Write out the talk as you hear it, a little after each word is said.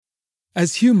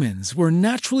As humans, we're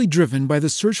naturally driven by the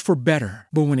search for better.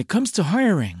 But when it comes to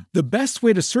hiring, the best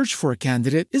way to search for a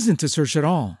candidate isn't to search at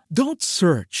all. Don't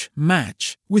search,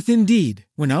 match with Indeed.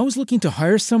 When I was looking to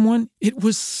hire someone, it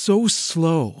was so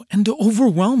slow and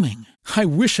overwhelming. I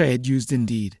wish I had used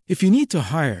Indeed. If you need to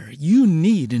hire, you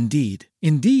need Indeed.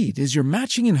 Indeed is your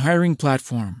matching and hiring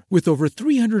platform with over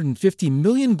 350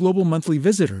 million global monthly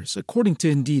visitors, according to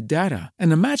Indeed data,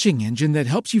 and a matching engine that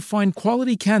helps you find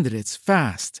quality candidates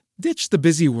fast. Ditch the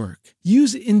busy work.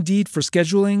 Use Indeed for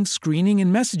scheduling, screening,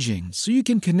 and messaging so you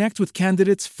can connect with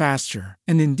candidates faster.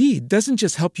 And Indeed doesn't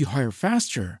just help you hire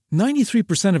faster.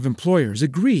 93% of employers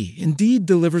agree Indeed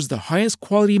delivers the highest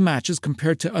quality matches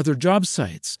compared to other job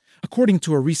sites, according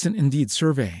to a recent Indeed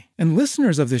survey. And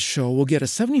listeners of this show will get a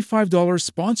 $75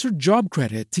 sponsored job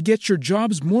credit to get your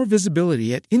jobs more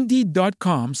visibility at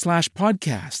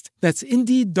Indeed.com/podcast. That's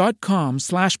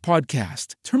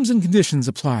Indeed.com/podcast. Terms and conditions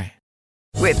apply.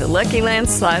 With the Lucky Land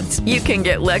Slots, you can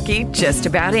get lucky just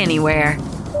about anywhere.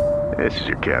 This is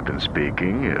your captain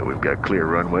speaking. We've got clear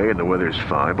runway and the weather's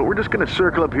fine, but we're just going to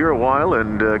circle up here a while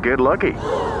and get lucky.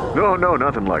 No,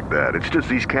 nothing like that. It's just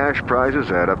these cash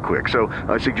prizes add up quick. So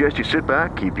I suggest you sit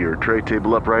back, keep your tray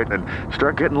table upright, and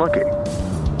start getting lucky.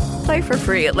 Play for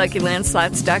free at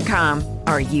LuckyLandSlots.com.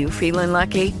 Are you feeling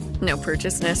lucky? No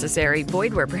purchase necessary.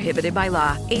 Void where prohibited by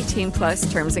law.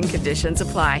 18+ terms and conditions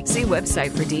apply. See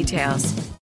website for details.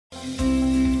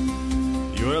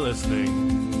 You are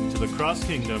listening to the Cross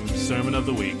Kingdom Sermon of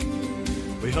the Week.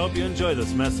 We hope you enjoy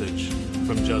this message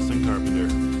from Justin Carpenter.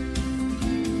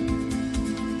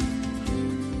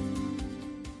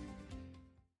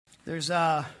 There's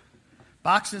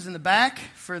boxes in the back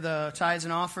for the tithes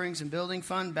and offerings and building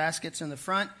fund, baskets in the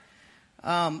front.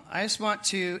 I just want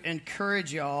to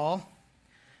encourage y'all.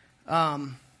 I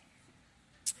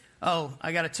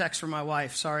got a text from my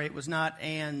wife. Sorry, it was not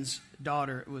Ann's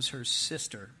daughter. It was her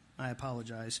sister. I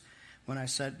apologize when I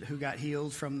said who got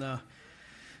healed from the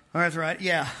arthritis.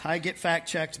 Yeah, I get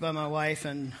fact-checked by my wife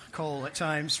and Cole at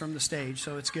times from the stage,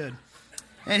 so it's good.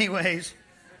 Anyways,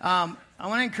 I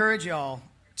want to encourage y'all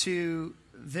to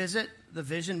visit the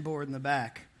vision board in the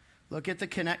back. Look at the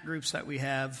connect groups that we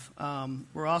have.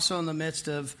 We're also in the midst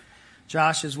of,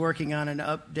 Josh is working on an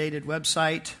updated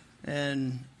website,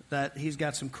 and that he's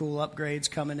got some cool upgrades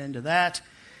coming into that.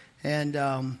 And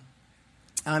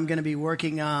I'm going to be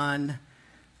working on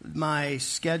my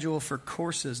schedule for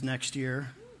courses next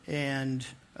year, and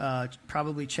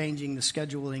probably changing the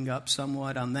scheduling up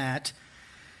somewhat on that.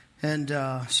 And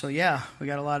so, yeah, we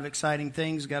got a lot of exciting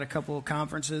things. Got a couple of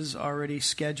conferences already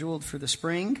scheduled for the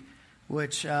spring,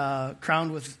 which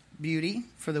Crowned with Beauty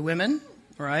for the women,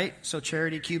 right? So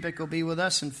Charity Cubic will be with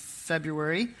us in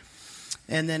February.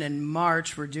 And then in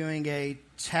March, we're doing a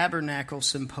Tabernacle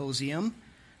Symposium,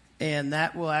 and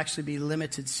that will actually be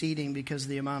limited seating because of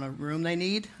the amount of room they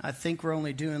need. I think we're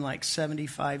only doing like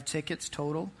 75 tickets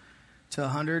total to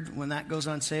 100. When that goes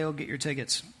on sale, get your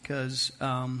tickets, because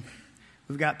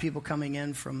we've got people coming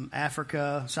in from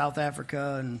Africa, South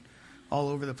Africa, and all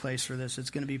over the place for this. It's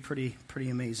going to be pretty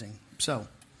amazing. So,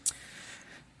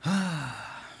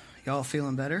 y'all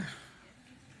feeling better?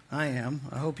 I am.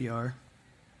 I hope you are.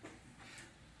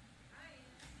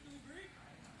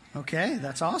 Okay,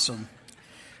 that's awesome.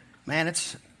 Man,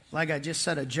 it's like I just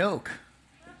said a joke.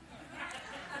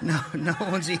 No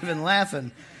one's even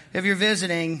laughing. If you're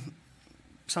visiting,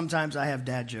 sometimes I have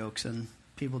dad jokes, and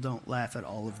people don't laugh at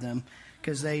all of them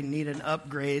because they need an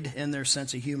upgrade in their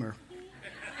sense of humor.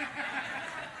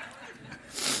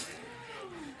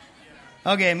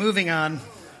 Okay, moving on.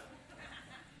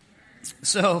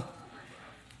 So,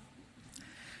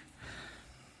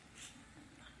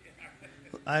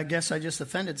 I guess I just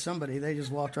offended somebody. They just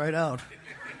walked right out.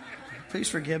 Please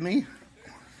forgive me.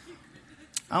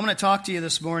 I'm going to talk to you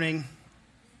this morning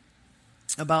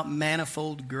about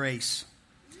manifold grace.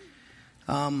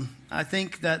 I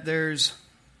think there's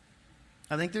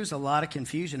a lot of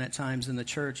confusion at times in the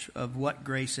church of what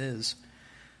grace is.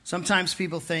 Sometimes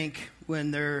people think when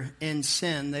they're in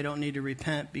sin, they don't need to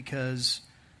repent because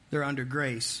they're under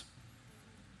grace.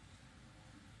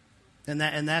 And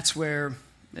that's where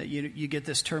you get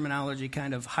this terminology,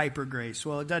 kind of hyper grace.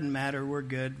 Well, it doesn't matter. We're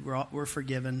good. We're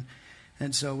forgiven.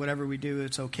 And so whatever we do,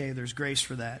 it's okay. There's grace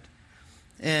for that.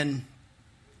 And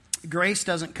grace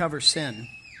doesn't cover sin.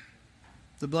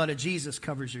 The blood of Jesus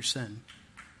covers your sin.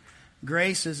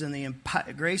 Grace is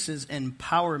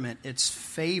empowerment. It's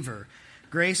favor.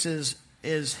 Grace is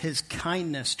His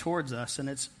kindness towards us,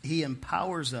 and He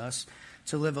empowers us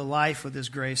to live a life with His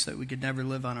grace that we could never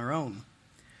live on our own.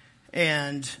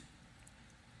 And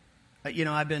you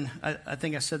know, I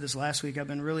think I said this last week. I've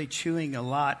been really chewing a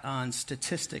lot on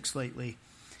statistics lately,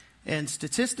 And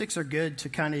statistics are good to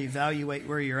kind of evaluate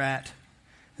where you're at.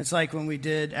 It's like when we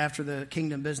did after the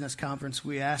Kingdom Business Conference,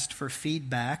 we asked for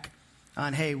feedback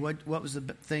on, hey, what was the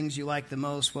things you liked the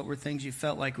most? What were things you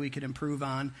felt like we could improve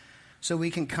on? So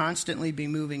we can constantly be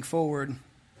moving forward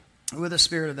with a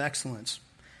spirit of excellence.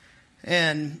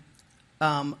 And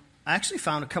I actually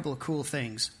found a couple of cool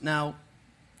things. Now,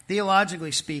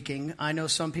 theologically speaking, I know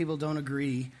some people don't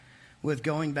agree with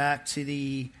going back to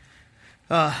the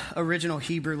original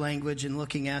Hebrew language and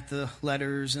looking at the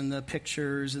letters and the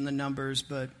pictures and the numbers,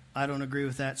 but I don't agree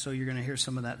with that, so you're going to hear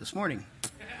some of that this morning.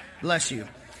 Bless you.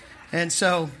 And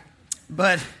so,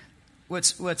 but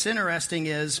what's interesting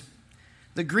is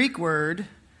the Greek word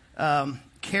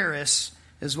charis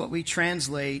is what we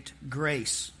translate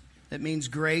grace. It means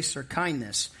grace or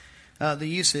kindness. The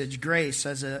usage, grace,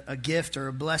 as a gift or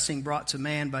a blessing brought to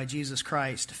man by Jesus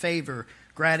Christ. Favor,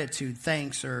 gratitude,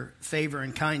 thanks, or favor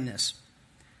and kindness.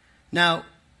 Now,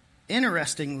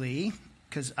 interestingly,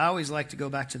 because I always like to go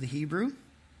back to the Hebrew,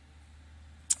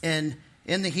 and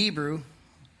in the Hebrew,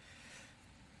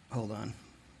 hold on,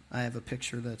 I have a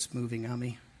picture that's moving on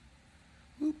me.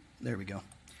 Oop, there we go.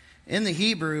 In the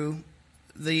Hebrew,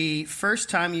 the first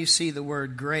time you see the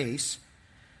word grace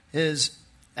is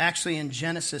actually in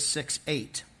Genesis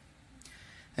 6:8.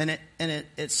 And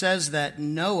it says that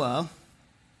Noah,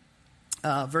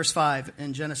 verse 5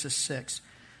 in Genesis 6,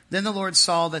 then the Lord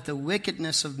saw that the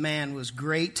wickedness of man was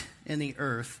great in the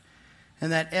earth, and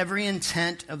that every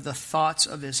intent of the thoughts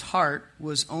of his heart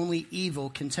was only evil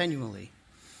continually.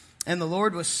 And the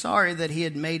Lord was sorry that he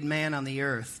had made man on the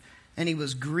earth, and he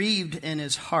was grieved in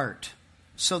his heart.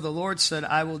 So the Lord said,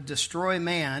 I will destroy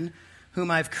man, whom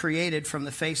I've created from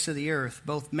the face of the earth,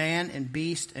 both man and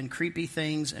beast and creepy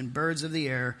things and birds of the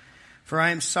air, for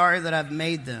I am sorry that I've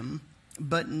made them.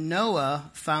 But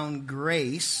Noah found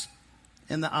grace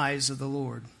in the eyes of the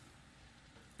Lord.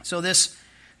 So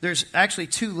there's actually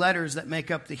two letters that make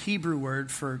up the Hebrew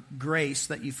word for grace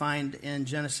that you find in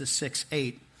Genesis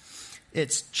 6:8.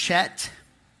 It's chet,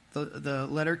 the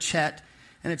letter chet,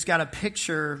 and it's got a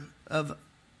picture of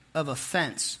a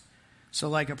fence. So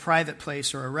like a private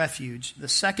place or a refuge. The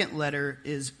second letter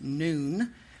is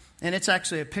nun, and it's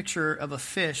actually a picture of a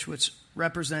fish, which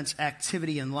represents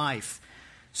activity in life.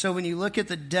 So when you look at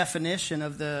the definition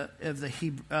of the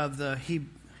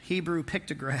Hebrew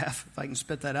pictograph, if I can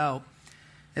spit that out,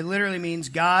 it literally means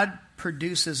God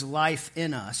produces life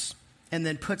in us and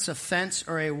then puts a fence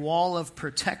or a wall of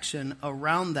protection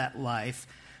around that life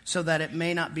so that it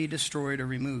may not be destroyed or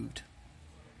removed.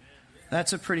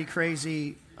 That's a pretty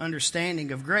crazy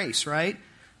understanding of grace, right?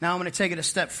 Now I'm going to take it a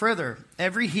step further.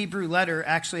 Every Hebrew letter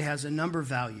actually has a number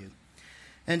value.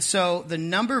 And so the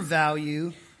number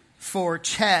value for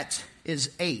chet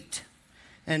is 8.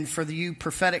 And for you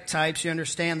prophetic types, you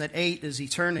understand that 8 is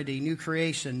eternity, new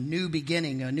creation, new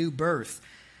beginning, a new birth.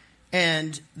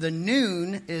 And the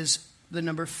nun is the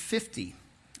number 50,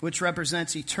 which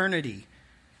represents eternity.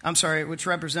 Which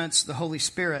represents the Holy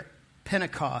Spirit,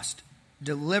 Pentecost,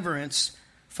 deliverance,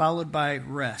 followed by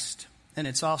rest. And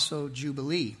it's also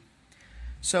Jubilee.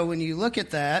 So when you look at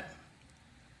that,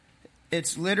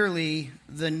 it's literally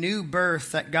the new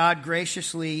birth that God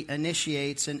graciously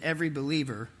initiates in every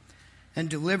believer and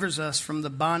delivers us from the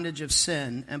bondage of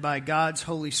sin, and by God's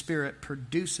Holy Spirit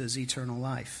produces eternal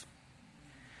life.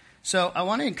 So I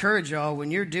want to encourage y'all, when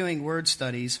you're doing word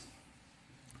studies,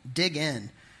 dig in,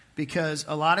 because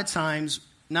a lot of times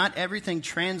not everything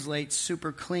translates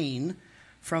super clean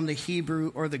from the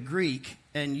Hebrew or the Greek,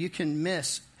 and you can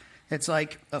miss, it's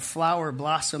like a flower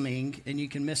blossoming, and you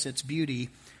can miss its beauty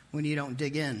when you don't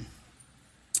dig in.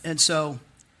 And so,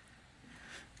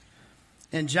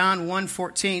 in John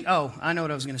 1:14, I know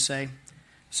what I was going to say.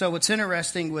 So what's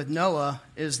interesting with Noah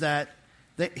is that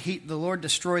the Lord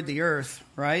destroyed the earth,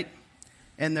 right?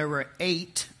 And there were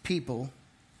 8 people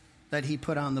that he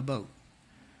put on the boat,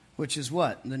 which is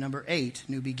what? The number 8,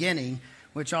 new beginning,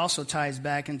 which also ties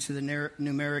back into the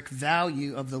numeric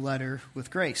value of the letter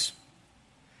with grace.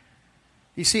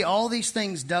 You see, all these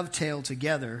things dovetail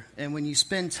together, and when you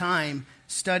spend time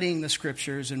studying the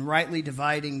Scriptures and rightly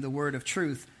dividing the word of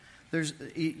truth,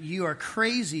 you are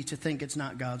crazy to think it's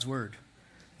not God's word,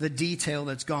 the detail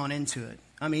that's gone into it.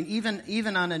 I mean,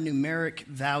 even on a numeric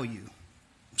value.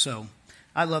 So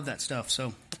I love that stuff,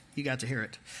 so you got to hear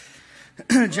it.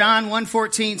 John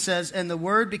 1:14 says, and the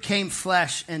Word became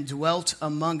flesh and dwelt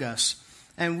among us,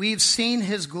 and we've seen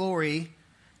his glory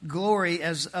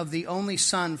as of the only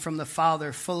Son from the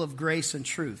Father, full of grace and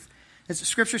truth. As the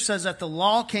Scripture says that the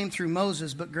law came through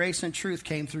Moses, but grace and truth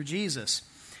came through Jesus.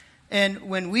 And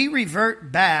when we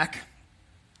revert back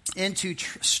into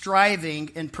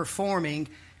striving and performing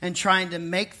and trying to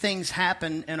make things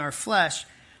happen in our flesh,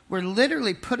 we're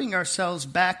literally putting ourselves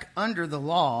back under the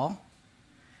law,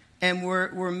 and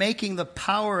we're making the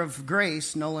power of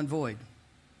grace null and void.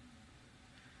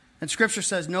 And Scripture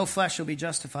says no flesh shall be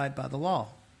justified by the law.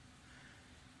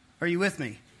 Are you with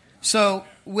me? So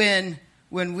when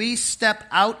we step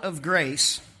out of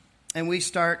grace and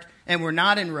we're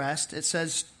not in rest, it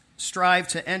says strive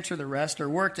to enter the rest, or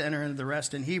work to enter into the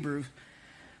rest in Hebrew.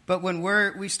 But when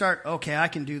we start, okay, I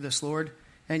can do this, Lord,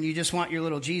 and you just want your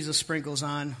little Jesus sprinkles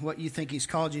on what you think he's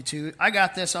called you to, I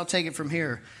got this, I'll take it from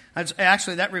here.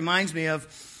 Actually, that reminds me of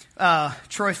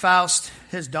Troy Faust,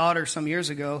 his daughter some years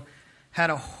ago, had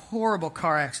a horrible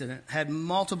car accident, had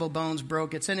multiple bones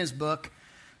broke. It's in his book.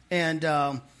 And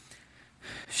her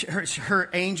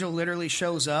angel literally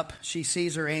shows up. She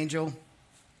sees her angel.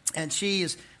 And she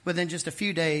is, within just a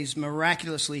few days,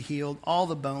 miraculously healed, all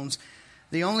the bones.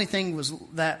 The only thing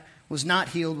that was not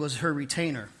healed was her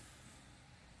retainer.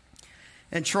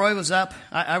 And Troy was up.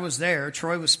 I was there.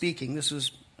 Troy was speaking. This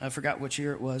was, I forgot which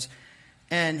year it was.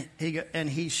 And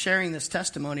he's sharing this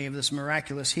testimony of this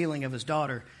miraculous healing of his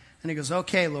daughter. And he goes,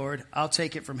 okay, Lord, I'll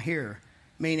take it from here,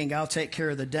 meaning I'll take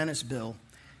care of the dentist bill.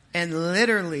 And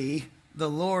literally, the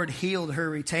Lord healed her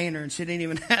retainer, and she didn't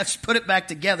even have to put it back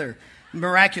together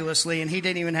miraculously, and he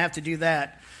didn't even have to do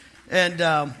that. And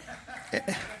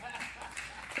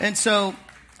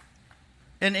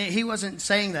he wasn't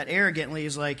saying that arrogantly.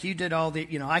 He's like, you did all the,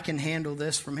 I can handle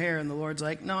this from here. And the Lord's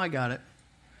like, no, I got it.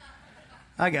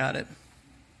 I got it.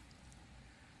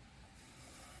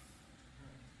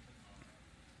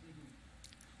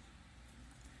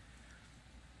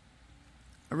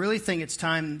 I really think it's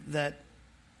time that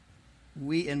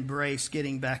we embrace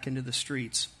getting back into the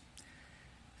streets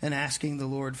and asking the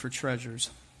Lord for treasures.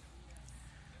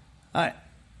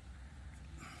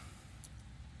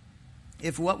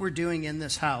 If what we're doing in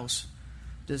this house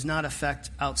does not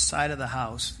affect outside of the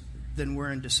house, then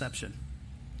we're in deception.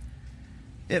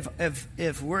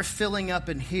 If we're filling up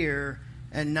in here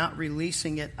and not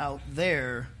releasing it out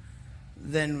there,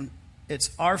 then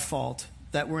it's our fault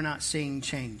that we're not seeing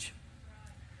change.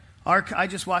 I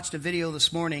just watched a video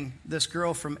this morning. This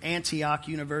girl from Antioch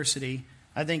University,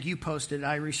 I think you posted it,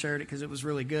 I reshared it because it was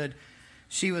really good.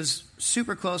 She was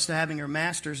super close to having her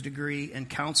master's degree in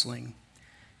counseling.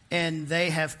 And they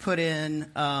have put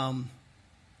in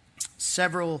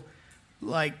several,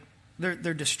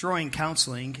 they're destroying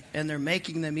counseling, and they're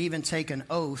making them even take an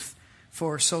oath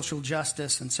for social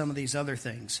justice and some of these other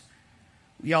things.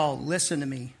 Y'all, listen to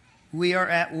me. We are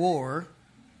at war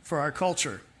for our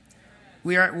culture.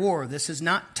 We are at war. This is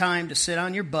not time to sit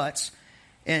on your butts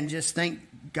and just think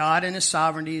God in his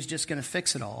sovereignty is just going to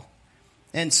fix it all.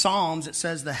 In Psalms, it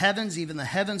says, the heavens, even the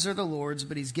heavens are the Lord's,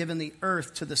 but he's given the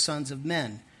earth to the sons of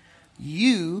men.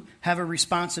 You have a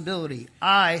responsibility.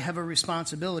 I have a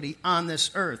responsibility on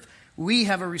this earth. We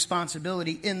have a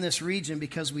responsibility in this region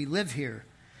because we live here.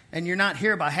 And you're not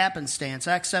here by happenstance.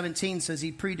 Acts 17 says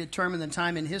he predetermined the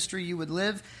time in history you would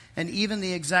live and even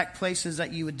the exact places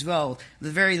that you would dwell,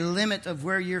 the very limit of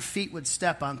where your feet would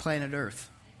step on planet Earth.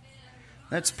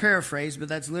 That's paraphrased, but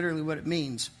that's literally what it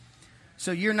means.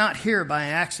 So you're not here by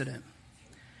accident.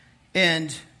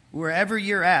 And wherever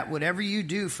you're at, whatever you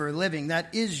do for a living, that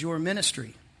is your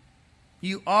ministry.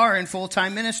 You are in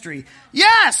full-time ministry.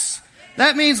 Yes!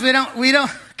 That means we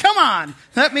don't, come on.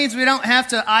 That means we don't have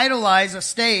to idolize a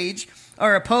stage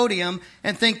or a podium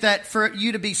and think that for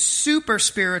you to be super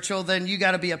spiritual, then you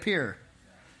got to be up here.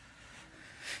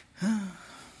 2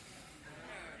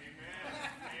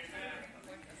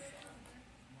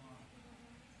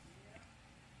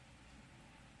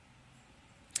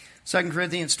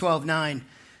 Corinthians 12:9.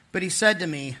 But he said to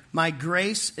me, my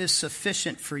grace is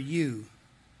sufficient for you,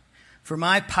 for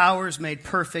my power is made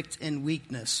perfect in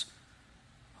weakness.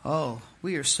 Oh,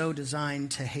 we are so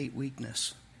designed to hate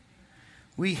weakness.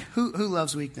 Who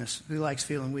loves weakness? Who likes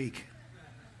feeling weak?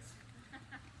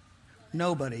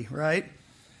 Nobody, right?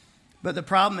 But the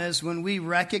problem is when we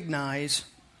recognize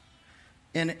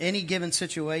in any given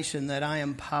situation that I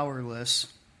am powerless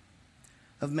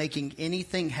of making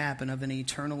anything happen of an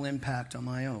eternal impact on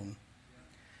my own,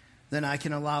 then I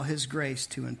can allow his grace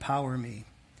to empower me.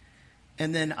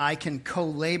 And then I can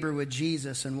co-labor with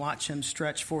Jesus and watch him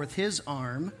stretch forth his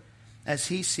arm as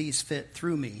he sees fit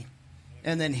through me.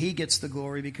 And then he gets the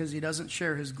glory because he doesn't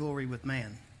share his glory with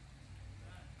man.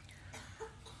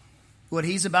 What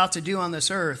he's about to do on this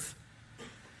earth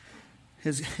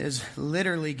is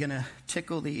literally going to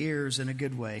tickle the ears in a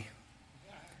good way.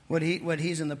 What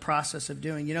he's in the process of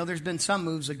doing. You know, there's been some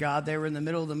moves of God. They were in the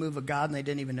middle of the move of God and they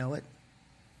didn't even know it.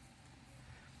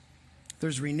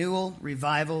 There's renewal,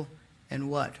 revival, and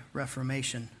what?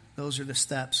 Reformation. Those are the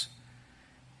steps.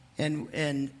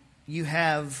 And you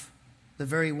have the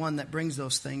very one that brings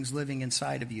those things living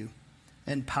inside of you,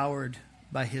 empowered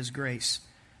by his grace.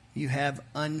 You have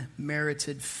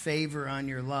unmerited favor on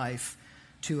your life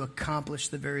to accomplish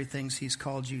the very things he's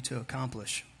called you to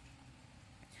accomplish.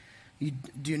 You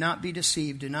do not be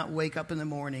deceived. Do not wake up in the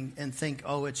morning and think,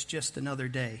 oh, it's just another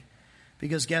day.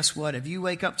 Because guess what? If you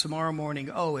wake up tomorrow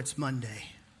morning, oh, it's Monday.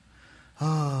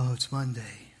 Oh, it's Monday.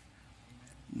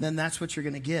 Then that's what you're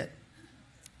going to get.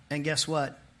 And guess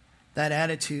what? That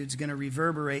attitude's going to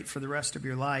reverberate for the rest of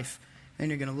your life. And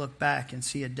you're going to look back and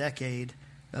see a decade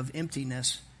of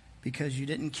emptiness because you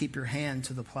didn't keep your hand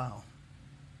to the plow.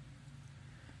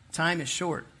 Time is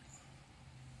short.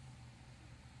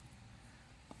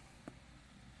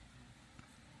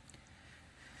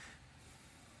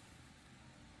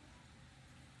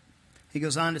 He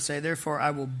goes on to say, therefore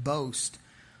I will boast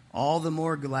all the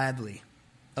more gladly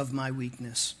of my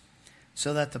weakness,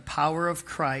 so that the power of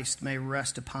Christ may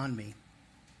rest upon me.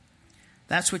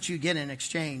 That's what you get in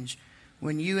exchange.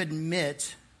 When you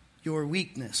admit your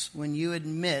weakness, when you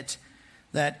admit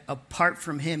that apart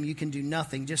from him you can do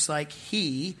nothing, just like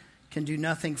he can do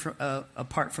nothing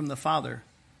apart from the Father,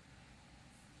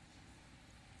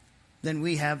 then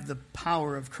we have the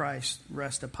power of Christ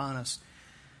rest upon us.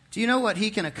 Do you know what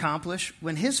he can accomplish?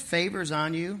 When his favor's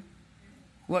on you,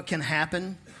 what can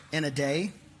happen in a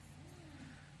day?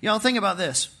 Y'all think about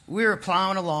this. We were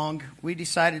plowing along. We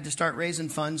decided to start raising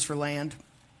funds for land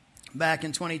back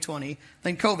in 2020.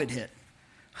 Then COVID hit.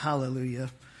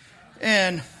 Hallelujah.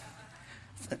 And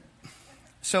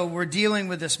so we're dealing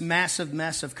with this massive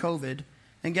mess of COVID.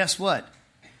 And guess what?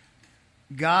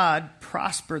 God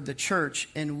prospered the church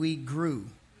and we grew.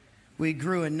 We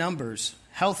grew in numbers,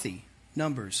 healthy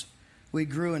numbers. We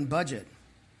grew in budget.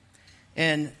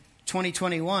 In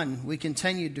 2021, we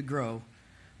continued to grow.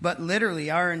 But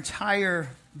literally, our entire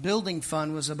building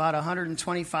fund was about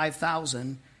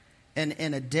 $125,000, and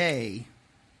in a day,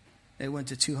 it went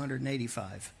to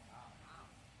 $285,000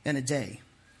 in a day.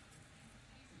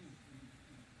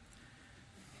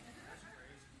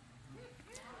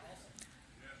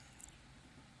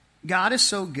 God is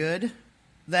so good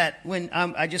that when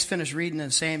I just finished reading in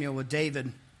Samuel with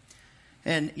David,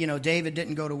 and David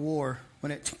didn't go to war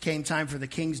when it came time for the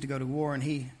kings to go to war, and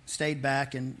he stayed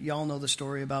back, and y'all know the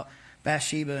story about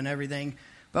Bathsheba and everything.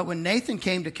 But when Nathan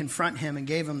came to confront him and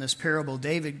gave him this parable,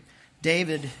 David,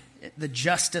 the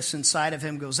justice inside of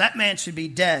him goes, that man should be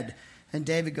dead. And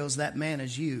David goes, that man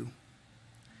is you.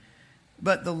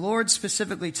 But the Lord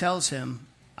specifically tells him,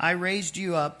 I raised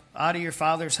you up out of your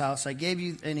father's house. I gave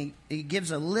you, and he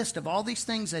gives a list of all these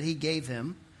things that he gave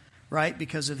him, right,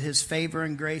 because of his favor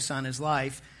and grace on his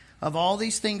life. Of all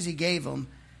these things he gave him,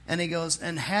 and he goes,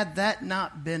 and had that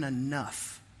not been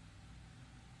enough,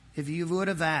 if you would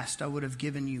have asked, I would have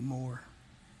given you more.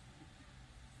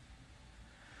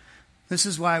 This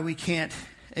is why we can't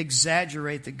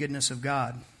exaggerate the goodness of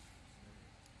God.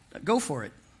 Go for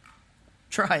it.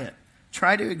 Try it.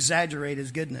 Try to exaggerate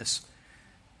his goodness.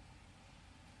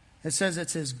 It says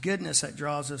it's his goodness that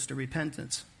draws us to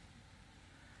repentance.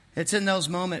 It's in those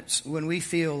moments when we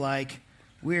feel like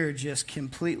we're just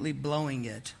completely blowing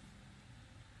it.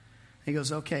 He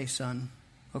goes, okay, son.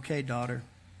 Okay, daughter.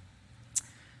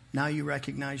 Now you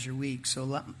recognize you're weak, so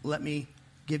let me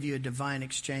give you a divine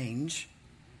exchange.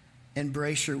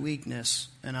 Embrace your weakness,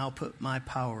 and I'll put my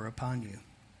power upon you.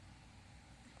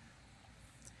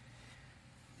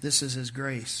 This is his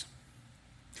grace.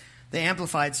 The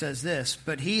Amplified says this,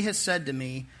 but he has said to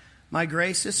me, my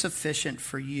grace is sufficient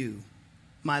for you.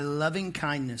 My loving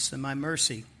kindness and my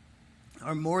mercy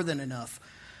are more than enough,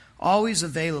 always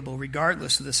available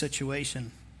regardless of the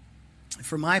situation.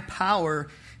 For my power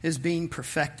is being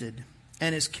perfected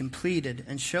and is completed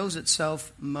and shows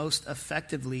itself most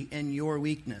effectively in your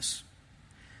weakness.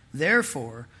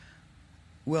 Therefore,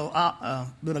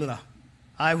 I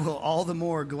will all the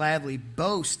more gladly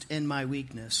boast in my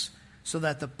weakness, so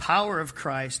that the power of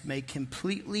Christ may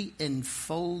completely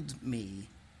enfold me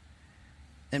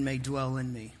and may dwell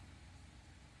in me.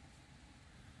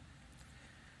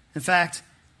 In fact,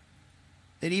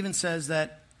 it even says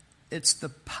that it's the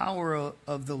power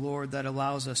of the Lord that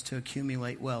allows us to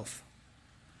accumulate wealth.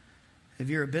 If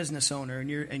you're a business owner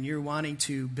and you're wanting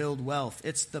to build wealth,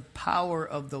 it's the power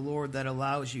of the Lord that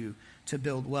allows you to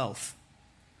build wealth.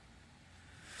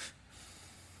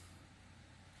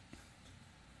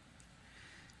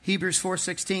 Hebrews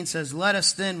 4:16 says, let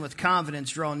us then with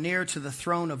confidence draw near to the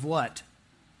throne of what?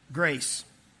 Grace.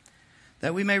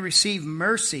 That we may receive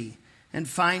mercy and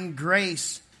find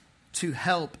grace to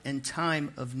help in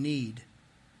time of need.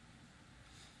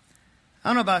 I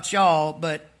don't know about y'all,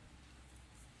 but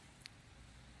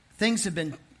things have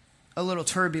been a little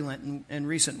turbulent in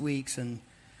recent weeks, and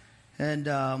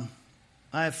I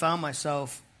have found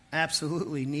myself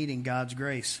absolutely needing God's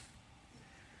grace,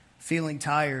 feeling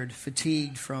tired,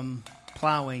 fatigued from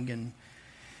plowing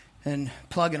and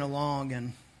plugging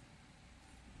along,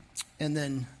 and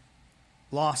then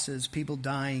losses, people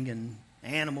dying and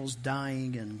animals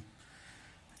dying,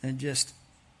 and just,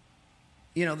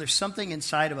 there's something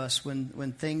inside of us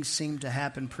when things seem to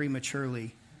happen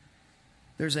prematurely.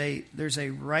 There's a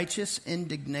righteous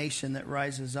indignation that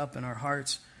rises up in our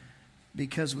hearts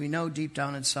because we know deep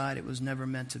down inside it was never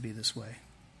meant to be this way.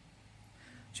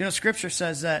 Scripture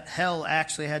says that hell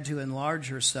actually had to enlarge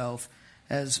herself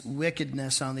as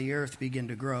wickedness on the earth began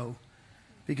to grow,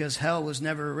 because hell was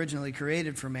never originally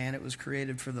created for man, it was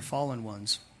created for the fallen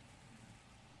ones.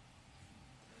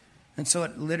 And so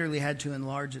it literally had to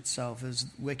enlarge itself as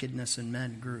wickedness in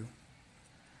men grew.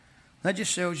 That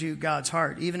just shows you God's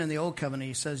heart. Even in the Old Covenant,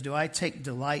 he says, do I take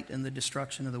delight in the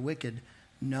destruction of the wicked?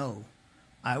 No.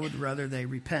 I would rather they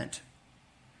repent.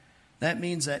 That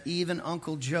means that even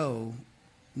Uncle Joe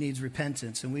needs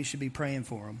repentance, and we should be praying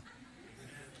for him.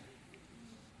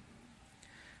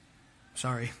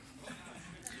 Sorry.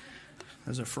 That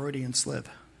was a Freudian slip.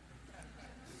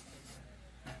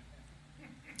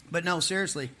 But no,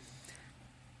 seriously.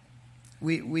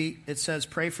 It says,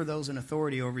 pray for those in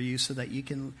authority over you so that you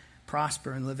can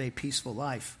prosper and live a peaceful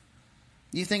life.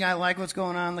 You think I like what's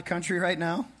going on in the country right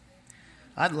now?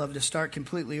 I'd love to start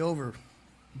completely over,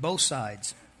 both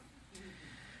sides.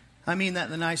 I mean that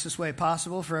in the nicest way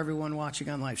possible for everyone watching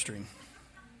on live stream.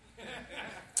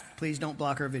 Please don't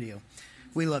block our video.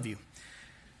 We love you.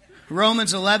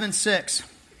 Romans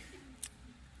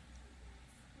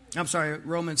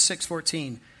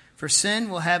 6:14. For sin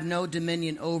will have no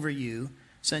dominion over you,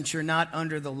 since you're not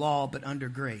under the law but under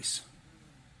grace.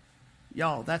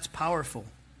 Y'all, that's powerful.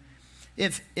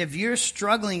 If you're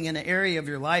struggling in an area of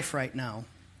your life right now,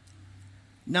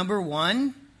 number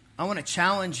one, I want to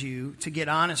challenge you to get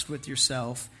honest with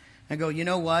yourself and go, you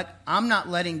know what? I'm not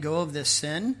letting go of this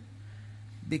sin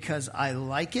because I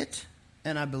like it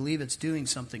and I believe it's doing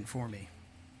something for me.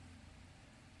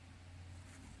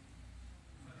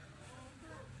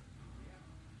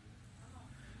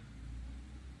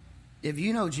 If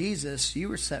you know Jesus, you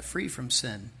were set free from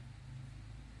sin.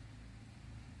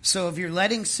 So if you're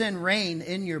letting sin reign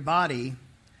in your body,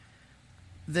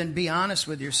 then be honest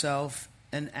with yourself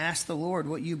and ask the Lord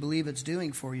what you believe it's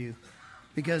doing for you.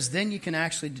 Because then you can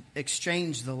actually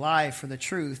exchange the lie for the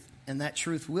truth, and that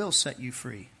truth will set you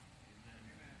free.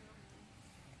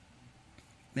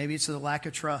 Maybe it's the lack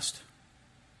of trust.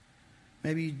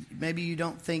 Maybe you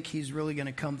don't think he's really going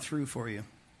to come through for you.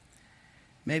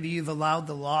 Maybe you've allowed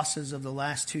the losses of the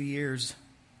last 2 years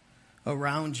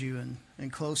around you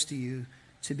and close to you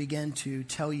to begin to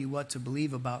tell you what to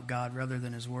believe about God rather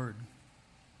than his word.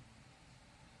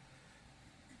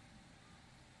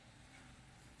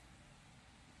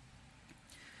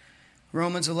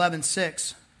 Romans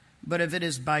 11:6. But if it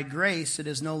is by grace, it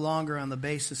is no longer on the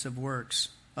basis of works.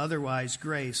 Otherwise,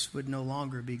 grace would no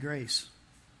longer be grace.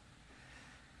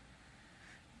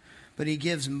 But he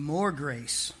gives more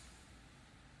grace.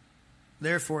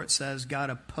 Therefore, it says,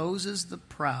 God opposes the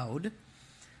proud,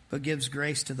 but gives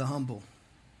grace to the humble.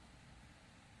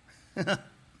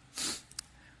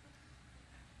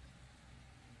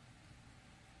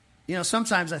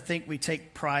 Sometimes I think we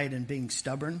take pride in being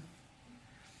stubborn.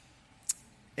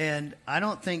 And I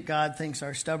don't think God thinks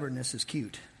our stubbornness is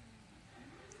cute.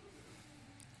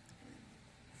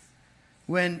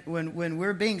 When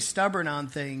we're being stubborn on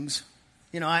things,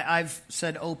 I've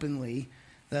said openly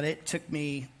that it took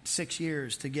me 6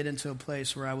 years to get into a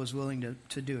place where I was willing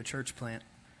to do a church plant.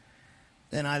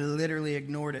 And I literally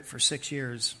ignored it for 6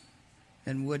 years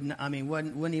and wouldn't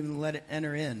even let it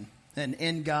enter in. And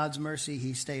in God's mercy,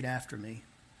 he stayed after me.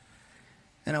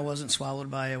 And I wasn't swallowed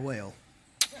by a whale.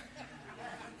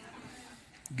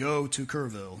 Go to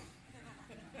Kerrville.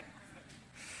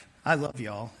 I love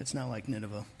y'all. It's not like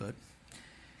Nineveh, but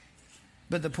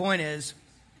the point is,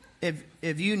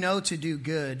 if you know to do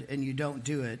good and you don't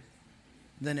do it,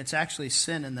 then it's actually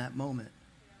sin in that moment.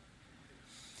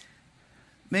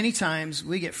 Many times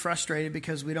we get frustrated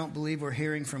because we don't believe we're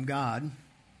hearing from God.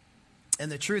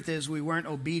 And the truth is we weren't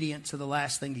obedient to the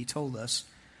last thing he told us.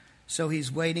 So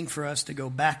he's waiting for us to go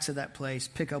back to that place,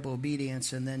 pick up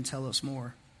obedience, and then tell us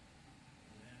more.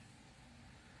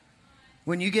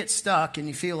 When you get stuck and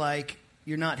you feel like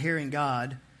you're not hearing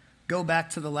God, go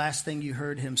back to the last thing you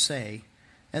heard him say.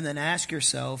 And then ask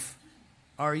yourself,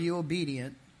 are you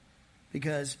obedient?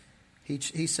 Because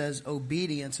he says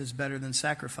obedience is better than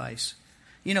sacrifice.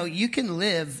 You can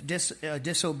live a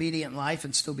disobedient life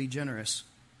and still be generous.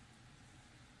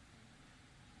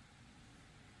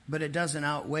 but it doesn't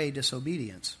outweigh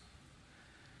disobedience.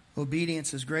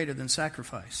 Obedience is greater than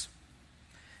sacrifice.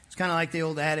 It's kind of like the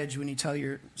old adage when you tell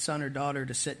your son or daughter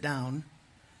to sit down,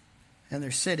 and they're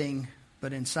sitting,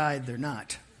 but inside they're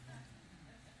not.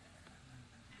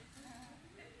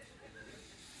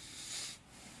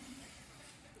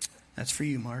 That's for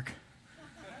you, Mark.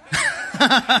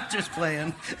 Just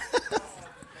playing.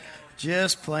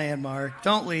 Just playing, Mark.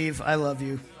 Don't leave. I love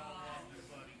you.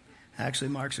 Actually,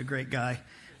 Mark's a great guy.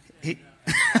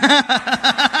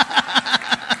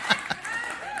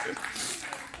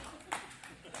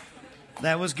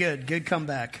 That was good. Good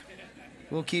comeback.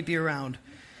 We'll keep you around.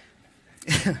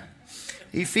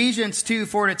 Ephesians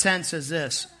 2:4-10 says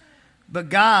this, "But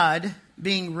God,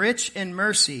 being rich in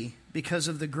mercy, because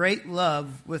of the great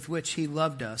love with which he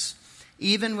loved us,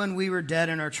 even when we were dead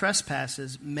in our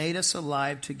trespasses, made us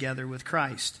alive together with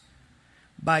Christ.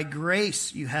 By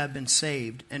grace you have been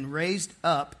saved, and raised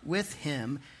up with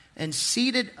him, and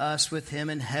seated us with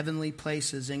him in heavenly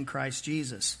places in Christ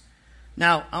Jesus."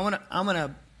 Now, I'm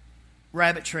gonna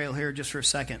rabbit trail here just for a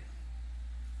second.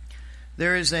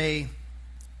 There's a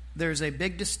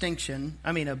big distinction.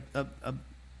 I mean,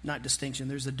 not distinction.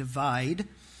 There's a divide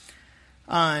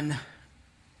on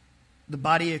the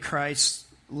body of Christ's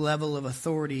level of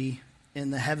authority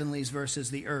in the heavenlies versus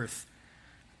the earth.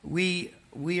 We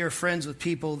are friends with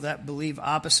people that believe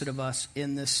opposite of us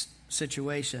in this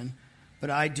situation, but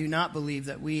I do not believe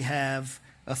that we have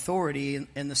authority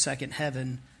in the second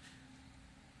heaven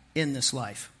in this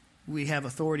life. We have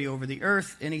authority over the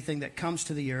earth, anything that comes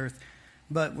to the earth,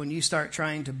 but when you start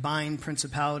trying to bind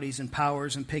principalities and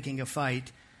powers and picking a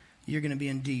fight, you're going to be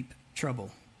in deep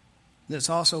trouble. That's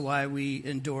also why we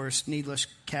endorse needless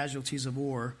casualties of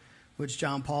war, which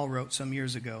John Paul wrote some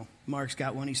years ago. Mark's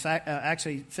got one. He's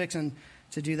actually fixing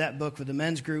to do that book with the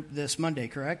men's group this Monday,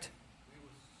 correct? We will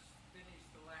finish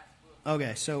the last book.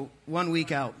 Okay, so 1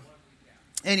 week out.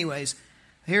 Anyways,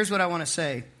 here's what I want to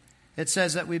say. It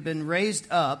says that we've been raised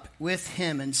up with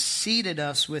him and seated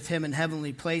us with him in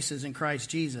heavenly places in Christ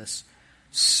Jesus,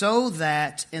 so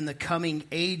that in the coming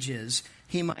ages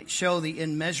he might show the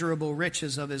immeasurable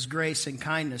riches of his grace and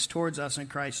kindness towards us in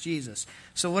Christ Jesus.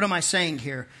 So what am I saying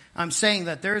here? I'm saying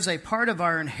that there is a part of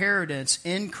our inheritance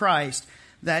in Christ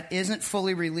that isn't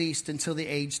fully released until the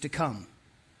age to come.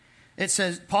 It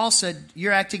says, Paul said,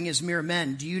 "You're acting as mere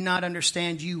men. Do you not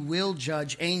understand you will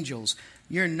judge angels?"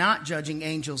 You're not judging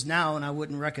angels now, and I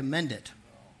wouldn't recommend it.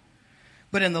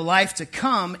 But in the life to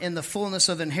come, in the fullness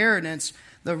of inheritance,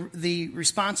 the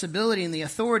responsibility and the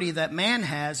authority that man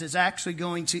has is actually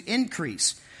going to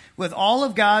increase. With all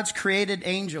of God's created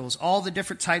angels, all the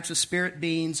different types of spirit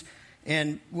beings,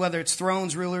 and whether it's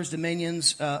thrones, rulers,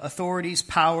 dominions, authorities,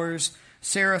 powers,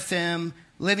 seraphim,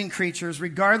 living creatures,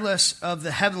 regardless of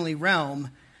the heavenly realm,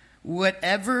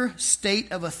 whatever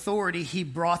state of authority he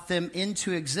brought them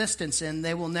into existence in,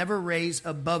 they will never raise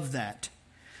above that.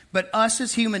 But us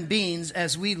as human beings,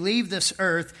 as we leave this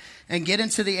earth and get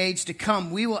into the age to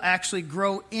come, we will actually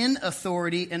grow in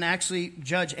authority and actually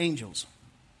judge angels.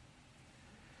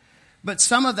 But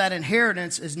some of that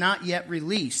inheritance is not yet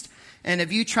released. And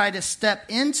if you try to step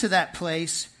into that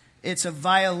place, it's a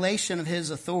violation of his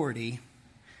authority.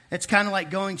 It's kind of like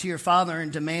going to your father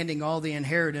and demanding all the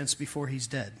inheritance before he's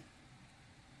dead.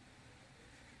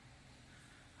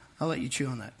 I'll let you chew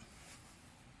on that.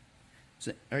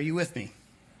 Are you with me?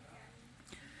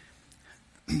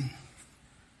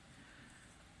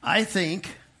 I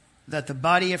think that the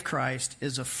body of Christ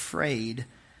is afraid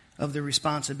of the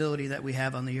responsibility that we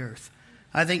have on the earth.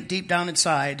 I think deep down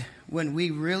inside, when we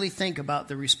really think about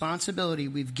the responsibility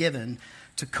we've given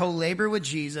to co-labor with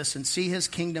Jesus and see his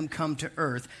kingdom come to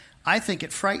earth, I think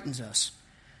it frightens us.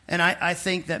 And I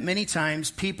think that many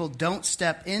times people don't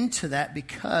step into that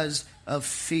because of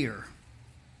fear.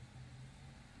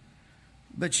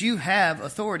 But you have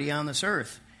authority on this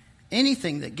earth.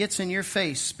 Anything that gets in your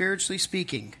face, spiritually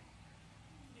speaking,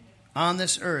 on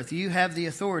this earth, you have the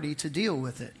authority to deal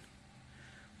with it.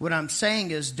 What I'm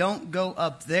saying is, don't go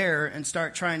up there and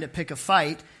start trying to pick a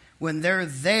fight when they're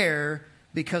there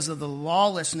because of the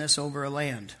lawlessness over a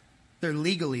land. They're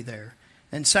legally there.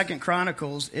 In 2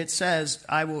 Chronicles, it says,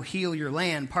 "I will heal your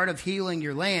land." Part of healing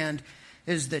your land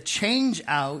is the change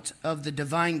out of the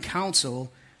divine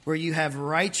council, where you have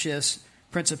righteous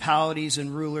principalities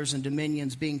and rulers and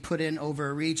dominions being put in over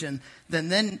a region, that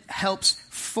then helps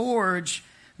forge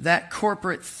that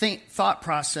corporate thought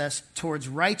process towards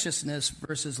righteousness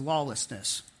versus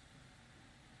lawlessness.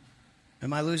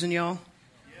 Am I losing y'all?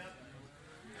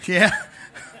 Yeah.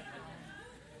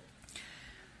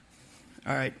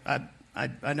 All right.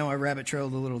 I know I rabbit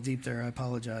trailed a little deep there. I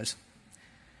apologize.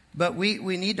 But we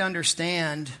need to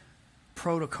understand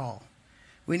protocol.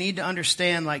 We need to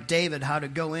understand, like David, how to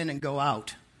go in and go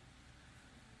out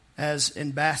as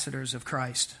ambassadors of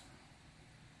Christ.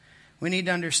 We need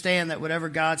to understand that whatever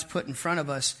God's put in front of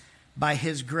us, by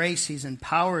His grace, He's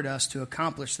empowered us to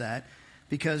accomplish that,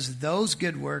 because those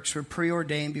good works were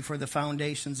preordained before the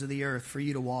foundations of the earth for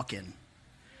you to walk in.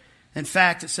 In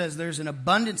fact, it says there's an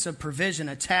abundance of provision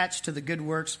attached to the good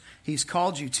works He's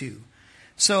called you to.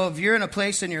 So if you're in a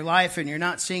place in your life and you're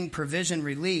not seeing provision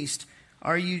released,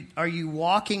 are you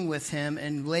walking with Him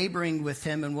and laboring with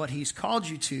Him in what He's called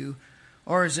you to,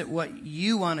 or is it what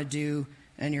you want to do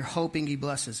and you're hoping He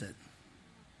blesses it?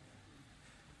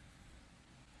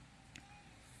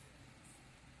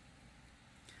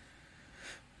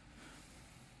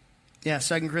 Yeah,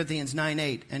 2 Corinthians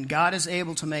 9:8. And God is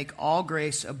able to make all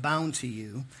grace abound to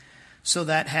you, so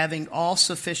that having all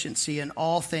sufficiency in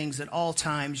all things at all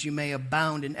times, you may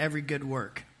abound in every good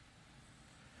work.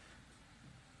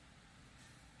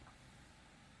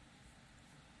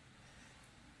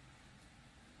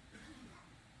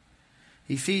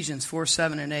 Ephesians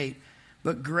 4:7 and 8.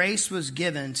 But grace was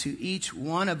given to each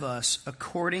one of us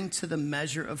according to the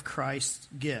measure of Christ's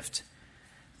gift.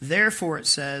 Therefore, it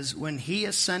says, when He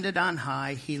ascended on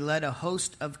high, He led a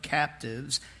host of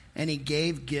captives, and He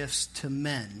gave gifts to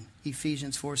men.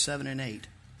 Ephesians 4:7 and 8.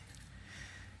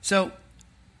 So,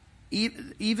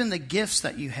 even the gifts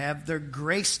that you have, they're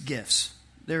grace gifts.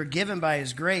 They're given by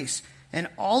His grace. And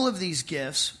all of these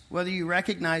gifts, whether you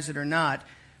recognize it or not,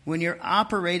 when you're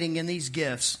operating in these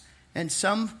gifts, in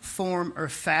some form or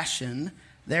fashion,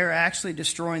 they're actually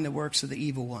destroying the works of the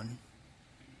evil one.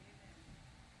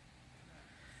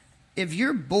 If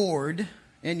you're bored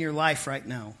in your life right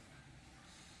now,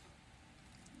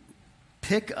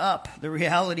 pick up the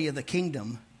reality of the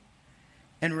kingdom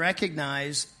and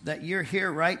recognize that you're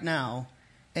here right now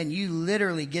and you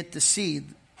literally get to see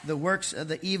the works of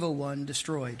the evil one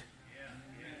destroyed.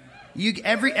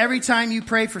 Every time you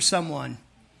pray for someone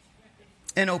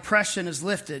and oppression is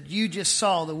lifted, you just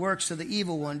saw the works of the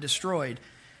evil one destroyed.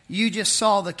 You just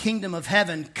saw the kingdom of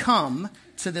heaven come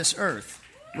to this earth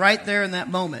right there in that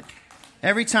moment.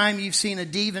 Every time you've seen a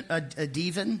demon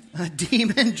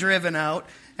driven out,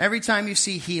 every time you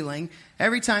see healing,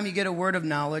 every time you get a word of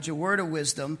knowledge, a word of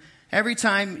wisdom, every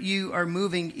time you are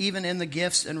moving, even in the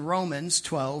gifts in Romans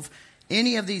 12,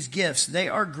 any of these gifts, they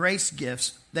are grace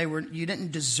gifts. You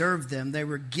didn't deserve them. They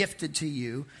were gifted to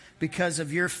you because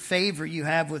of your favor you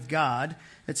have with God.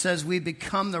 It says we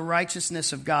become the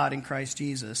righteousness of God in Christ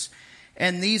Jesus.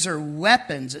 And these are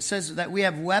weapons. It says that we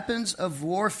have weapons of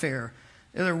warfare.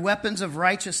 They're weapons of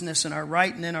righteousness in our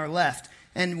right and in our left.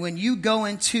 And when you go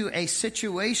into a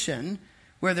situation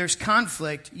where there's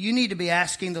conflict, you need to be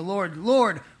asking the Lord,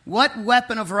 Lord, what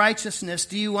weapon of righteousness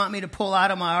do you want me to pull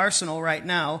out of my arsenal right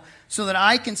now so that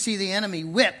I can see the enemy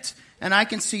whipped and I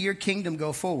can see your kingdom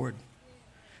go forward?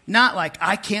 Not like,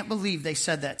 I can't believe they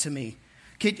said that to me.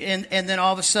 And then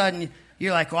all of a sudden,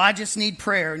 you're like, well, I just need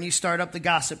prayer, and you start up the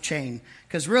gossip chain.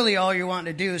 Because really all you're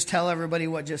wanting to do is tell everybody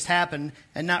what just happened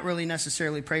and not really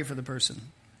necessarily pray for the person.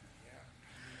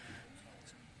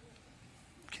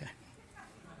 Okay.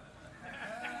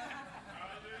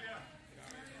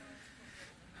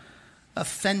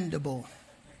 Offendable.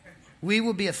 We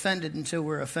will be offended until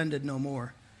we're offended no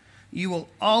more. You will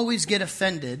always get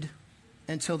offended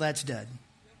until that's dead.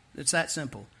 It's that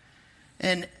simple.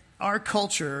 And our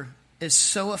culture is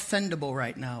so offendable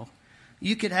right now.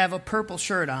 You could have a purple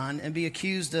shirt on and be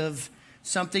accused of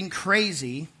something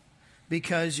crazy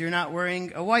because you're not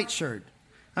wearing a white shirt.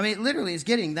 I mean, it literally is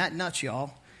getting that nuts,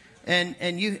 y'all.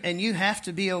 And you have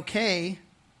to be okay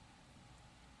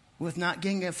with not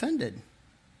getting offended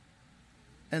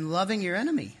and loving your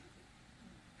enemy.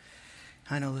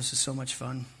 I know this is so much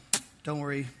fun. Don't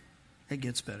worry, it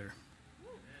gets better.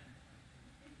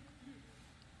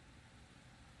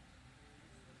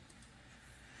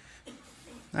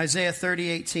 Isaiah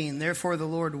 30:18, therefore the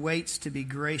Lord waits to be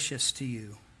gracious to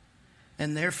you,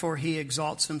 and therefore He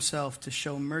exalts Himself to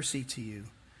show mercy to you.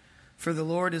 For the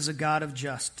Lord is a God of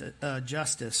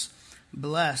justice.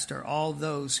 Blessed are all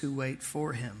those who wait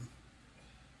for Him.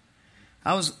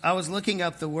 I was looking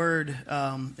up the word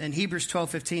in Hebrews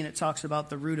 12:15. It talks about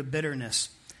the root of bitterness.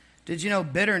 Did you know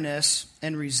bitterness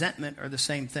and resentment are the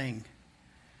same thing?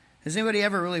 Has anybody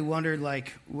ever really wondered,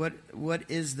 like, what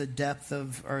is the depth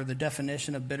of, or the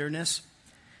definition of bitterness?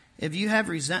 If you have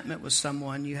resentment with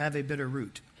someone, you have a bitter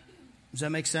root. Does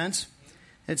that make sense?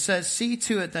 It says, see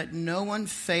to it that no one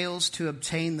fails to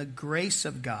obtain the grace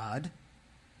of God,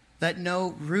 that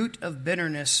no root of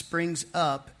bitterness springs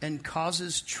up and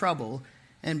causes trouble,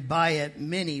 and by it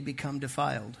many become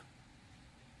defiled.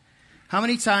 How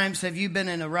many times have you been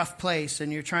in a rough place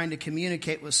and you're trying to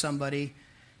communicate with somebody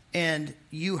and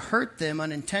you hurt them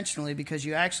unintentionally because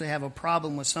you actually have a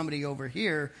problem with somebody over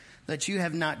here that you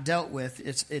have not dealt with?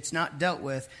 It's not dealt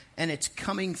with, and it's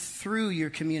coming through your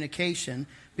communication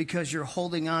because you're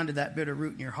holding on to that bitter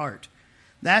root in your heart.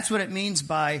 That's what it means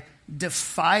by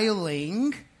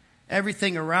defiling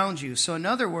everything around you. So in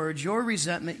other words, your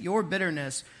resentment, your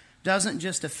bitterness doesn't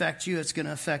just affect you, it's going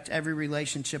to affect every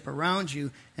relationship around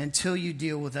you until you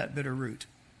deal with that bitter root.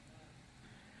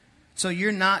 So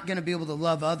you're not going to be able to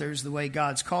love others the way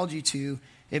God's called you to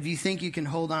if you think you can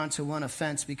hold on to one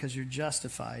offense because you're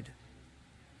justified.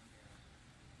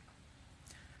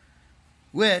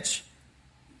 Which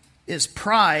is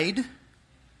pride,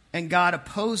 and God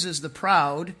opposes the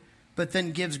proud, but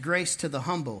then gives grace to the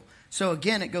humble. So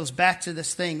again, it goes back to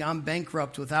this thing, I'm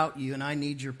bankrupt without you, and I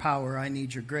need your power, I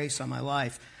need your grace on my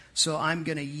life. So I'm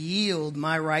going to yield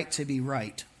my right to be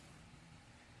right.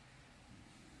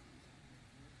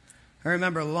 I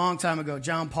remember a long time ago,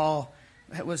 John Paul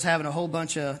Jackson was having a whole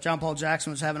bunch of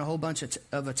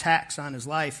attacks on his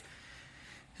life.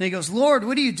 And he goes, Lord,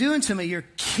 what are you doing to me? You're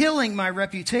killing my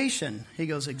reputation. He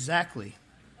goes, exactly.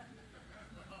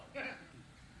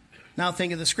 Now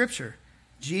think of the scripture.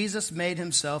 Jesus made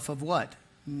himself of what?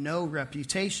 No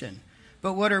reputation.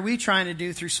 But what are we trying to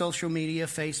do through social media,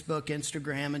 Facebook,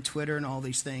 Instagram, and Twitter, and all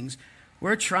these things?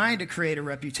 We're trying to create a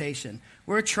reputation.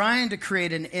 We're trying to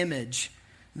create an image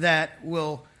that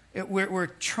will... We're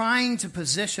trying to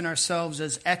position ourselves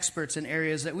as experts in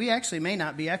areas that we actually may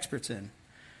not be experts in.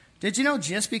 Did you know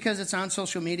just because it's on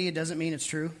social media doesn't mean it's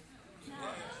true?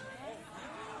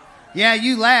 Yeah,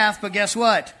 you laugh, but guess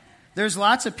what? There's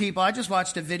lots of people. I just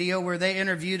watched a video where they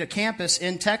interviewed a campus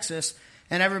in Texas,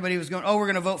 and everybody was going, oh, we're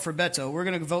going to vote for Beto. We're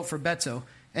going to vote for Beto.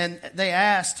 And they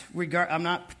asked, I'm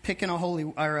not picking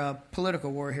a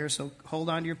political war here, so hold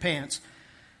on to your pants.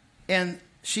 And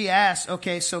she asked,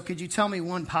 okay, so could you tell me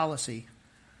one policy?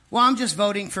 Well, I'm just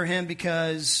voting for him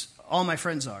because all my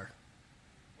friends are.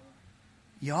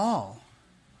 Y'all.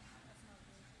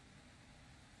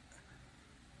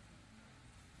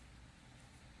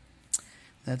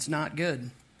 That's not good.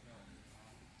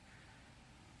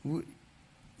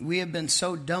 We have been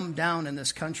so dumbed down in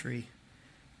this country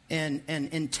and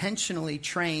intentionally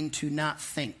trained to not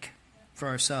think for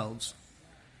ourselves.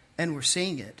 And we're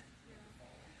seeing it.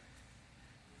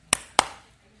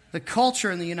 The culture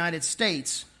in the United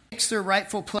States takes their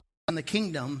rightful place in the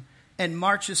kingdom and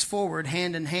marches forward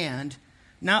hand in hand,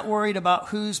 not worried about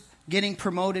who's getting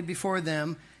promoted before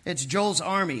them. It's Joel's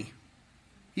army.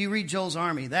 You read Joel's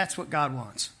army. That's what God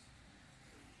wants.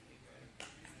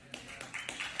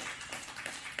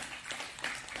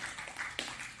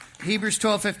 Hebrews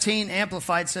 12:15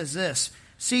 Amplified says this,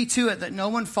 see to it that no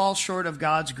one falls short of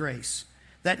God's grace,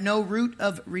 that no root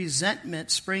of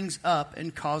resentment springs up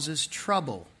and causes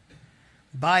trouble.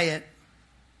 By it,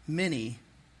 many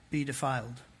be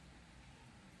defiled.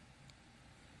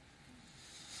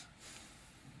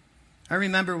 I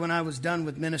remember when I was done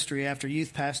with ministry after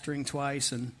youth pastoring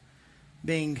twice and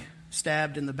being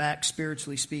stabbed in the back,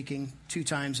 spiritually speaking, 2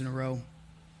 times in a row.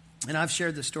 And I've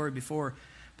shared this story before,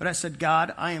 but I said,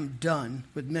 God, I am done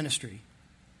with ministry.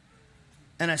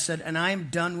 And I said, and I am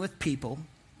done with people.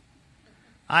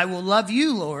 I will love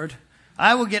you, Lord.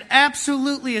 I will get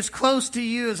absolutely as close to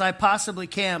you as I possibly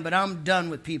can, but I'm done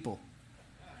with people.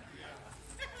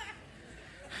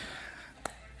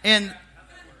 And,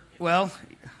 well,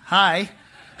 hi.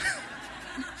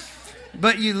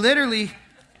 But you literally,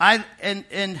 I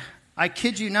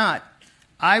kid you not,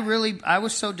 I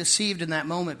was so deceived in that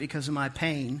moment because of my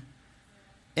pain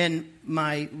and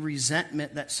my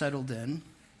resentment that settled in.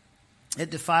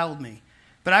 It defiled me.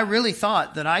 But I really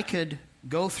thought that I could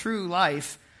go through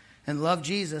life and love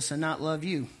Jesus and not love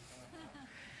you.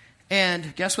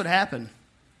 And guess what happened?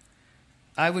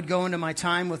 I would go into my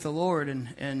time with the Lord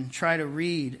and try to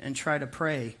read and try to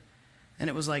pray. And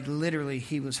it was like literally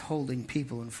he was holding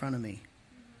people in front of me.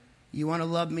 You want to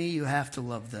love me, you have to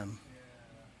love them.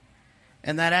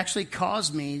 And that actually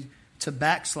caused me to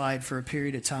backslide for a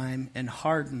period of time and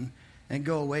harden and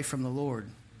go away from the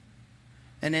Lord.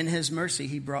 And in his mercy,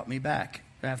 he brought me back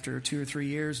after 2 or 3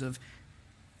 years of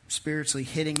spiritually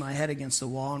hitting my head against the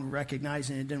wall and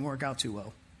recognizing it didn't work out too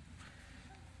well.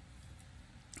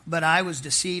 But I was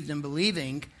deceived in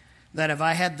believing that if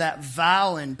I had that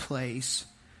vow in place,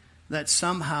 that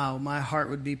somehow my heart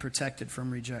would be protected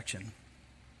from rejection.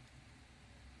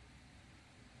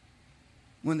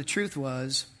 When the truth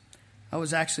was, I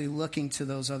was actually looking to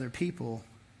those other people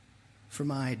for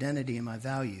my identity and my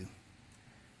value.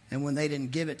 And when they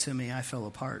didn't give it to me, I fell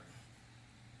apart.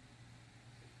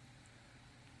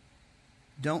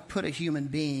 Don't put a human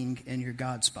being in your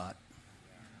God spot.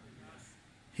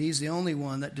 He's the only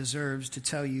one that deserves to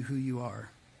tell you who you are.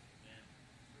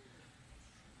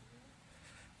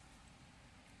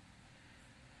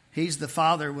 He's the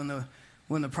father.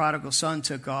 When the prodigal son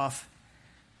took off,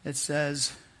 it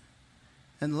says,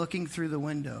 and looking through the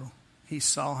window, he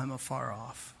saw him afar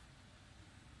off.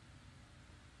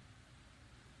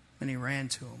 And he ran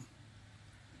to him.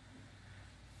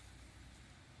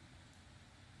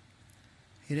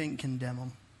 He didn't condemn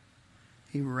him.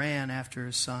 He ran after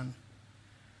his son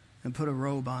and put a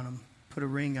robe on him, put a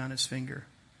ring on his finger,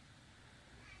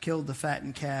 killed the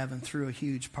fattened calf, and threw a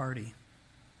huge party.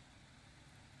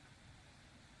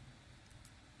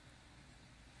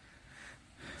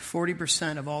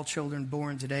 %40 of all children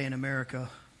born today in America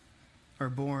are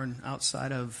born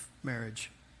outside of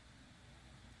marriage.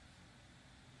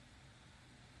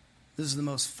 This is the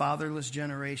most fatherless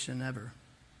generation ever.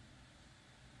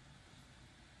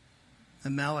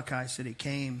 And Malachi said he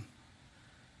came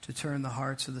to turn the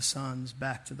hearts of the sons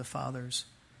back to the fathers,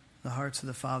 the hearts of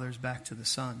the fathers back to the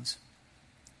sons.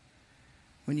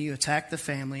 When you attack the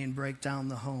family and break down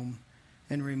the home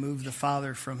and remove the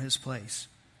father from his place,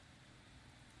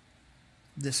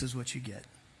 this is what you get.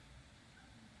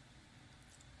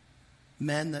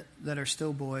 Men that are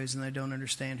still boys and they don't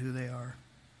understand who they are.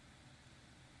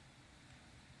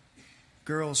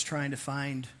 Girls trying to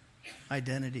find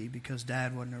identity because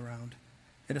dad wasn't around.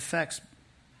 It affects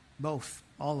both,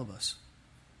 all of us.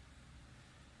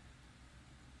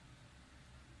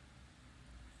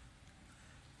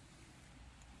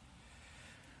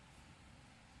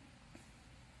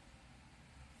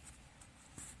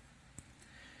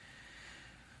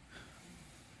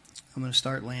 I'm going to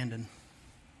start landing.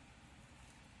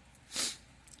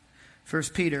 1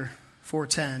 Peter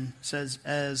 4:10 says,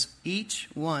 as each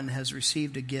one has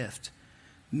received a gift,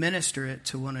 minister it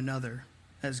to one another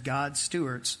as God's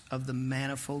stewards of the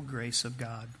manifold grace of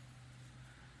God.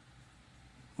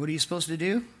 What are you supposed to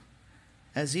do?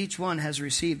 As each one has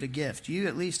received a gift. You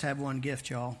at least have one gift,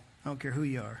 y'all. I don't care who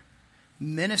you are.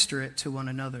 Minister it to one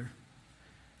another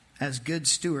as good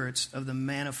stewards of the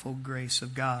manifold grace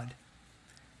of God.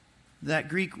 That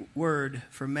Greek word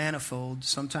for manifold,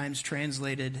 sometimes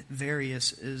translated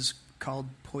various, is called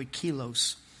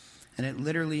poikilos, and it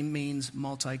literally means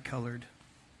multicolored.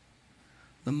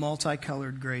 The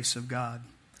multicolored grace of God,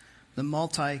 the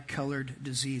multicolored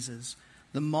diseases,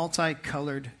 the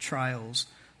multicolored trials,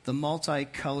 the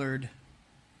multicolored,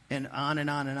 and on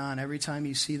and on and on. Every time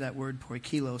you see that word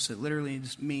poikilos, it literally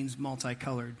just means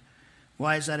multicolored.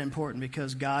 Why is that important?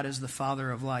 Because God is the Father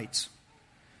of lights.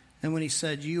 And when he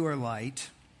said, you are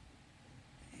light,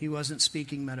 he wasn't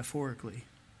speaking metaphorically.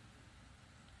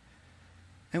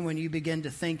 And when you begin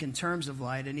to think in terms of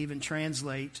light and even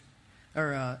translate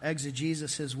or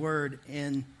exegesis his word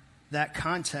in that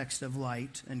context of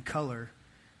light and color,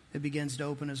 it begins to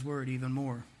open his word even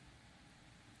more.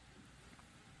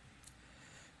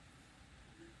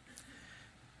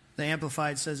 The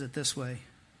Amplified says it this way: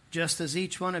 just as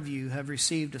each one of you have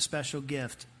received a special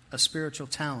gift, a spiritual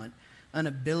talent, an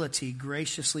ability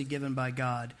graciously given by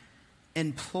God,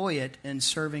 employ it in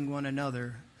serving one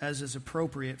another as is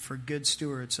appropriate for good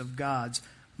stewards of God's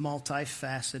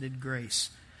multifaceted grace,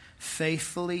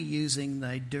 faithfully using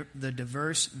the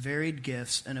diverse, varied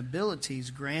gifts and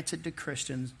abilities granted to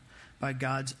Christians by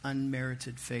God's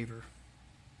unmerited favor.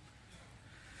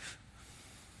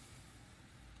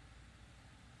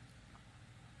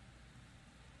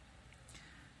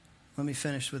 Let me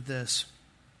finish with this.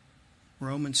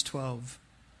 Romans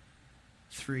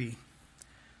 12:3.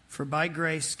 For by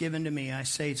grace given to me, I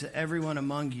say to everyone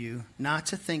among you, not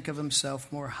to think of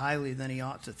himself more highly than he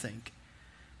ought to think,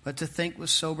 but to think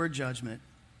with sober judgment,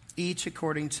 each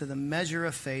according to the measure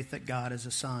of faith that God has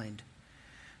assigned.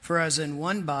 For as in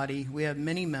one body we have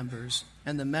many members,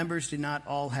 and the members do not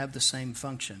all have the same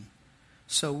function.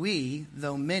 So we,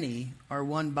 though many, are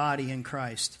one body in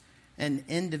Christ, and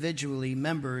individually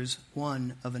members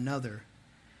one of another,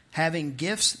 having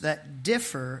gifts that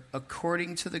differ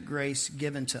according to the grace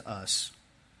given to us.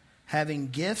 Having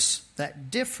gifts that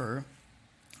differ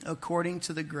according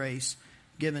to the grace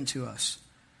given to us.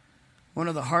 One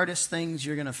of the hardest things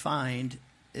you're going to find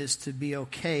is to be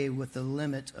okay with the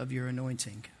limit of your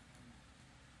anointing.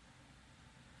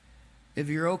 If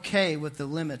you're okay with the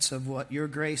limits of what your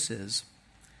grace is,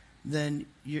 then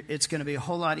it's going to be a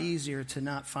whole lot easier to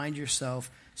not find yourself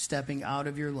stepping out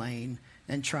of your lane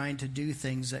and trying to do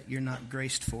things that you're not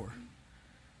graced for.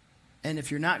 And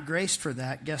if you're not graced for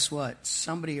that, guess what?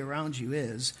 Somebody around you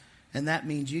is, and that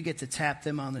means you get to tap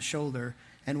them on the shoulder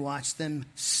and watch them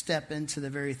step into the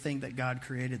very thing that God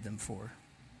created them for.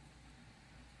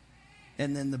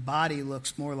 And then the body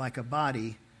looks more like a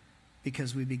body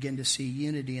because we begin to see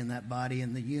unity in that body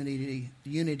and the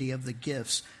unity of the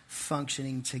gifts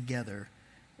functioning together.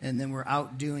 And then we're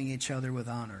outdoing each other with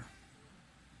honor.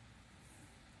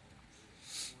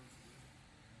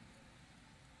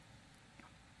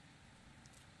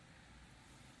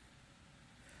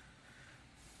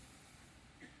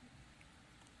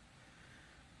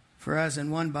 For as in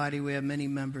one body we have many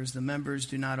members, the members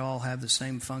do not all have the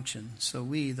same function. So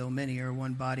we, though many, are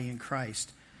one body in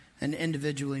Christ, and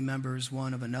individually members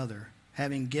one of another,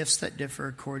 having gifts that differ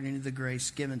according to the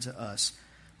grace given to us.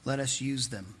 Let us use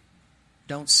them.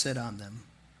 Don't sit on them.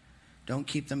 Don't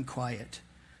keep them quiet.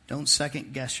 Don't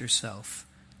second guess yourself.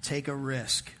 Take a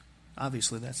risk.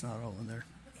 Obviously, that's not all in there.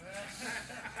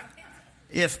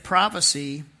 If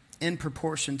prophecy, in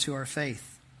proportion to our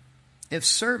faith. If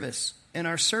service, in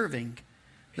our serving,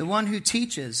 the one who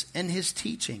teaches in his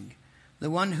teaching, the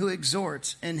one who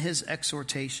exhorts in his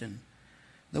exhortation,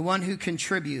 the one who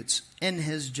contributes in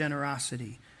his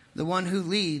generosity, the one who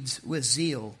leads with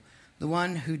zeal, the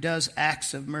one who does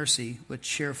acts of mercy with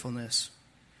cheerfulness.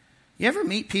 You ever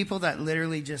meet people that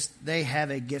literally they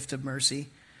have a gift of mercy?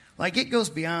 Like, it goes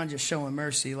beyond just showing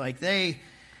mercy. Like,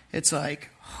 it's like,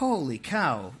 holy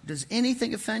cow, does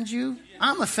anything offend you?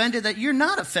 I'm offended that you're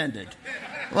not offended.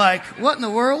 Like, what in the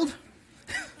world?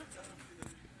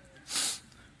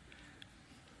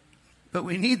 But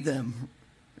we need them.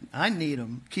 I need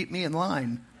them. Keep me in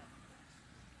line.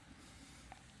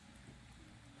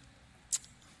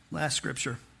 Last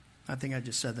scripture. I think I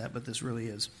just said that, but this really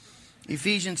is.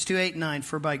 Ephesians 2:8-9.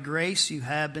 For by grace you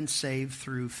have been saved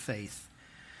through faith.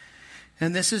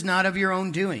 And this is not of your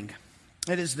own doing.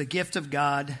 It is the gift of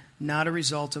God, not a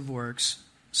result of works,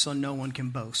 so no one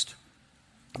can boast.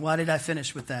 Why did I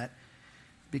finish with that?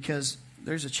 Because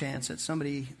there's a chance that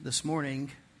somebody this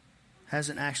morning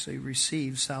hasn't actually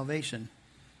received salvation.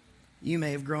 You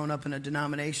may have grown up in a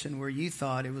denomination where you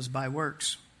thought it was by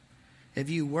works. If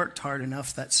you worked hard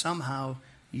enough that somehow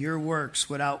your works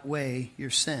would outweigh your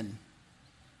sin.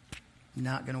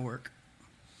 Not going to work.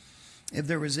 If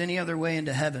there was any other way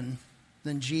into heaven,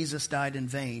 then Jesus died in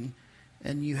vain,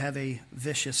 and you have a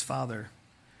vicious father,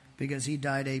 because he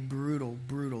died a brutal,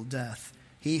 brutal death.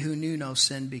 He who knew no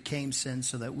sin became sin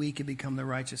so that we could become the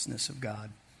righteousness of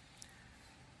God.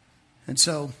 And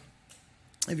so,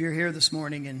 if you're here this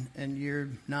morning and you're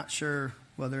not sure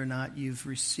whether or not you've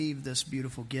received this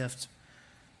beautiful gift,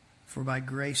 for by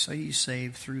grace are you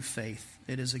saved through faith.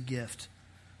 It is a gift,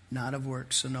 not of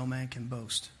works, so no man can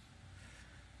boast.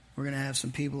 We're going to have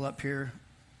some people up here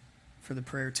for the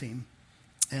prayer team.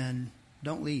 And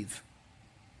don't leave.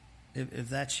 If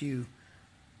that's you,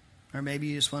 or maybe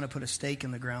you just want to put a stake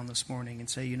in the ground this morning and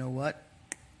say, you know what?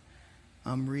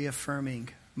 I'm reaffirming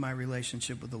my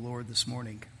relationship with the Lord this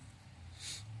morning.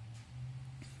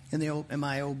 In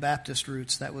my old Baptist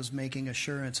roots, that was making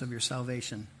assurance of your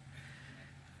salvation.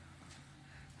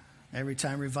 Every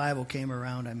time revival came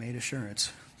around, I made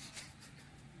assurance.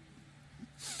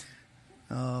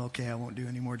 Oh, okay, I won't do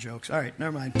any more jokes. All right,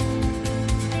 never mind.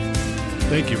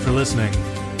 Thank you for listening.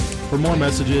 For more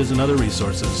messages and other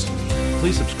resources,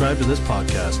 please subscribe to this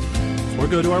podcast or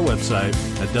go to our website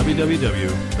at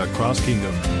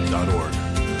www.crosskingdom.org.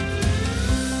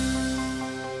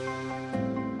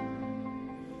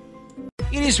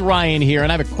 It is Ryan here,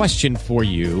 and I have a question for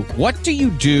you. What do you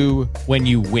do when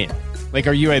you win? Like,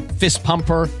 are you a fist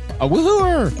pumper, a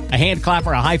woohooer, a hand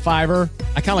clapper, a high fiver?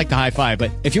 I kind of like the high five,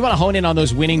 but if you want to hone in on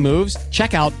those winning moves,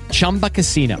 check out Chumba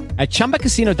Casino. At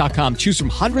ChumbaCasino.com, choose from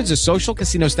hundreds of social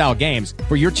casino-style games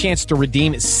for your chance to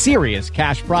redeem serious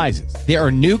cash prizes. There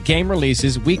are new game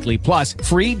releases weekly, plus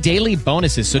free daily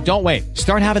bonuses, so don't wait.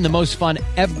 Start having the most fun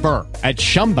ever at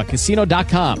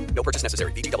ChumbaCasino.com. No purchase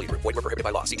necessary. VGW Group. Void where prohibited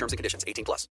by law. See terms and conditions. 18+.